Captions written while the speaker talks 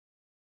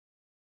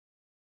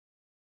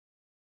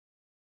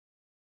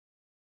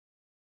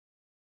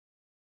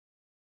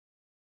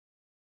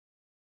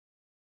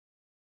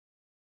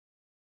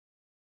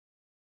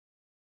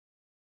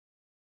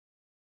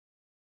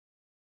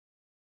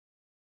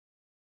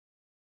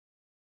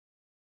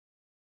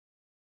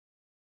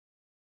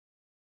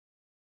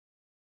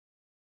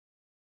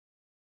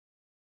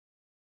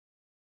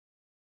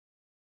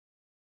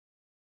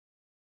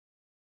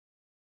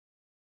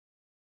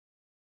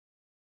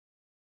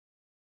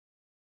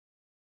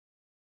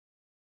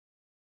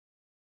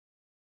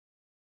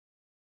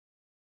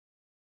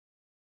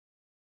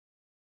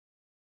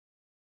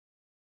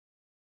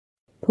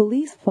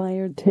Police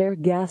fired tear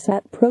gas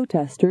at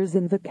protesters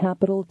in the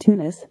capital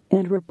Tunis,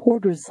 and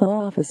reporters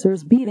saw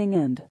officers beating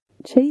and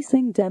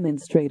chasing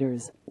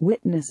demonstrators.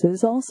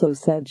 Witnesses also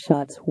said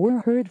shots were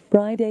heard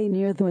Friday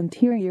near the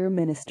Interior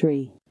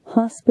Ministry.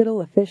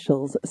 Hospital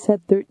officials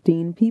said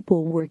 13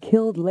 people were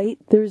killed late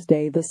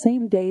Thursday, the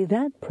same day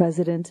that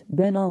President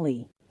Ben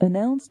Ali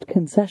announced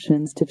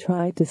concessions to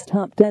try to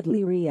stop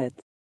deadly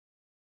riots.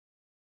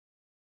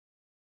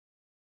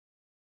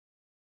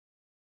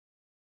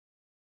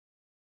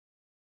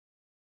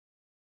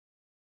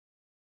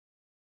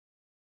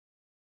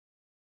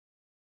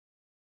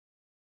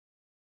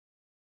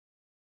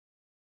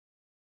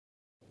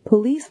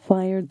 Police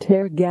fired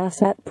tear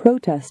gas at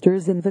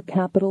protesters in the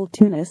capital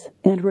Tunis,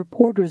 and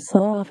reporters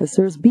saw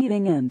officers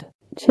beating and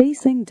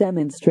chasing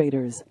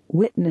demonstrators.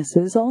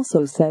 Witnesses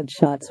also said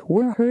shots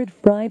were heard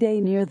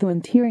Friday near the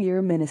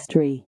Interior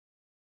Ministry.